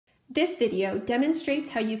This video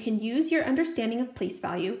demonstrates how you can use your understanding of place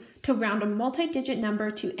value to round a multi-digit number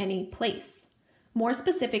to any place. More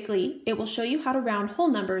specifically, it will show you how to round whole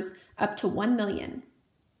numbers up to 1 million.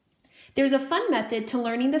 There's a fun method to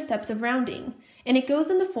learning the steps of rounding, and it goes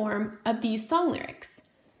in the form of these song lyrics.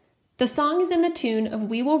 The song is in the tune of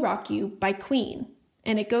We Will Rock You by Queen,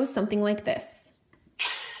 and it goes something like this.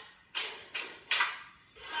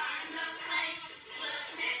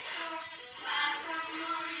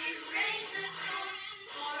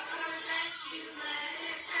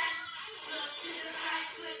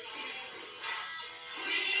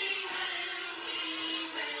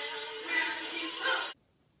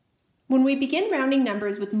 When we begin rounding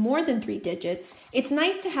numbers with more than 3 digits, it's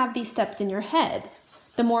nice to have these steps in your head.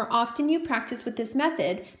 The more often you practice with this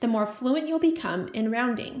method, the more fluent you'll become in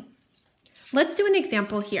rounding. Let's do an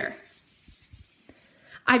example here.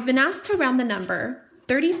 I've been asked to round the number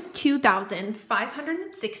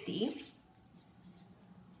 32,560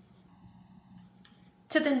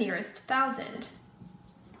 to the nearest thousand.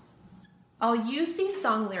 I'll use these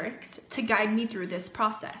song lyrics to guide me through this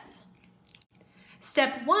process.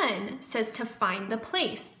 Step 1 says to find the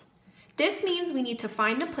place. This means we need to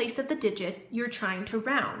find the place of the digit you're trying to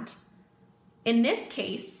round. In this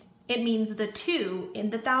case, it means the 2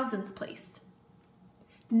 in the thousands place.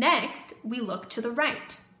 Next, we look to the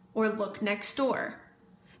right, or look next door.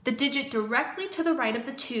 The digit directly to the right of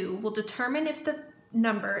the 2 will determine if the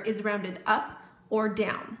number is rounded up or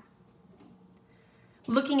down.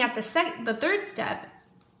 Looking at the third step,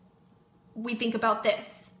 we think about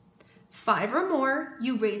this. 5 or more,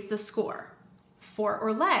 you raise the score. 4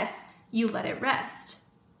 or less, you let it rest.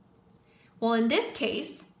 Well, in this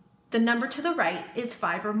case, the number to the right is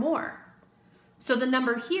 5 or more. So the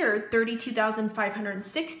number here,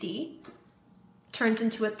 32,560, turns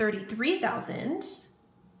into a 33,000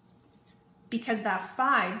 because that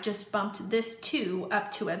 5 just bumped this 2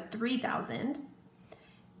 up to a 3,000.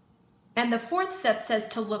 And the fourth step says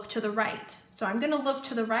to look to the right. So I'm going to look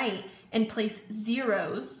to the right and place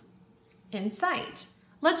zeros in sight.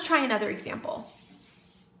 Let's try another example.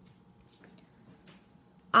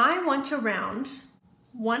 I want to round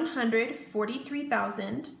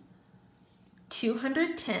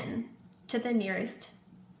 143,210 to the nearest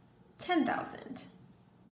 10,000.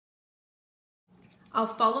 I'll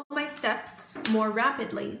follow my steps more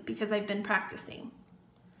rapidly because I've been practicing.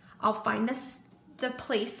 I'll find the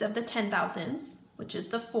place of the 10,000s, which is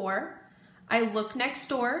the 4. I look next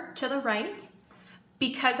door to the right.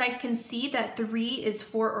 Because I can see that 3 is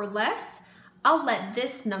 4 or less, I'll let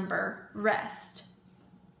this number rest.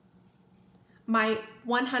 My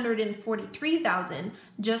 143,000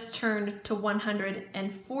 just turned to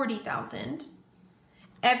 140,000.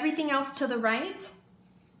 Everything else to the right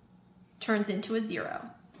turns into a 0.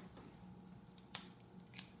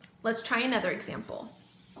 Let's try another example.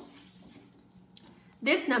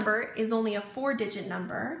 This number is only a 4-digit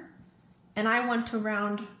number, and I want to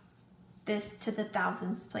round this to the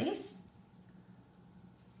thousands place.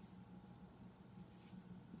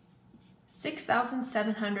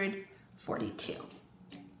 6,742.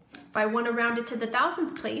 If I want to round it to the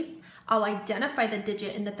thousands place, I'll identify the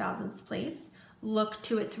digit in the thousands place, look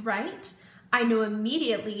to its right. I know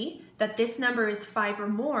immediately that this number is 5 or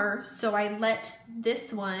more, so I let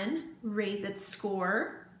this one raise its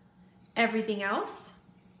score. Everything else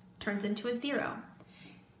turns into a 0.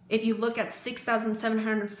 If you look at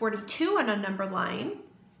 6,742 on a number line,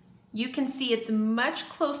 you can see it's much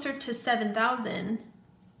closer to 7,000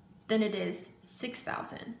 than it is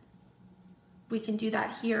 6,000. We can do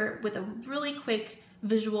that here with a really quick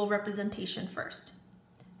visual representation first.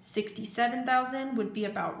 67,000 would be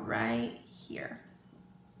about right here.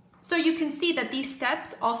 So you can see that these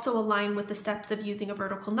steps also align with the steps of using a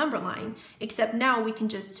vertical number line, except now we can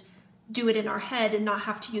just do it in our head and not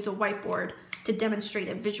have to use a whiteboard to demonstrate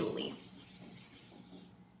it visually.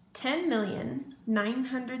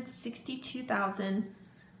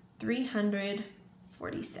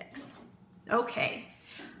 10,962,346. Okay,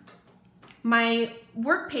 my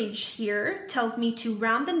work page here tells me to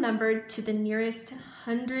round the number to the nearest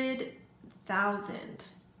 100,000.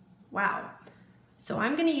 Wow. So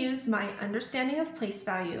I'm going to use my understanding of place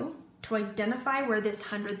value to identify where this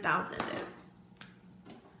 100,000 is.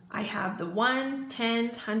 I have the ones,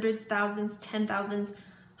 tens, hundreds, thousands, 10,000s,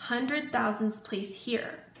 100,000s placed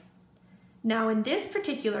here. Now in this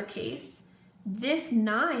particular case, this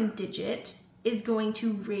 9 digit is going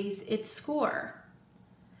to raise its score.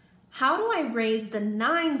 How do I raise the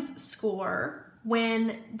 9's score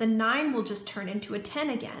when the 9 will just turn into a 10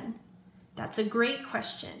 again? That's a great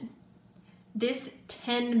question. This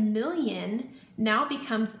 10 million now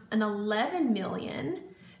becomes an 11 million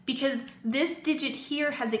because this digit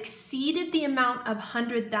here has exceeded the amount of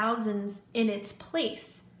 100,000s in its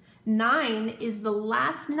place. 9 is the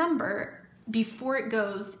last number before it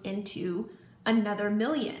goes into another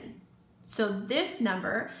million. So this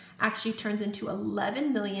number actually turns into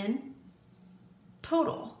 11 million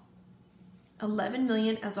total. 11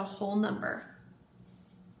 million as a whole number.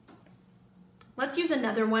 Let's use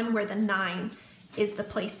another one where the 9 is the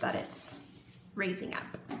place that it's raising up.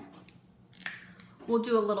 We'll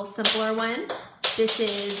do a little simpler one. This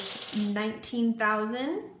is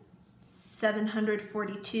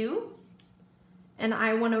 19,742, and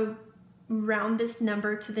I want to round this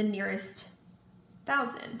number to the nearest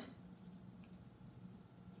thousand.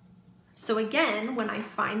 So again, when I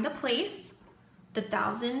find the place, the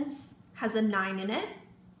thousands has a 9 in it.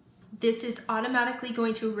 This is automatically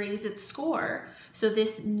going to raise its score. So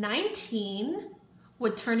this 19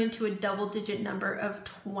 would turn into a double-digit number of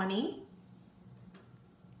 20,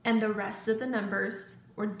 and the rest of the numbers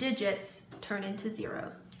or digits turn into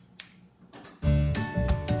zeros.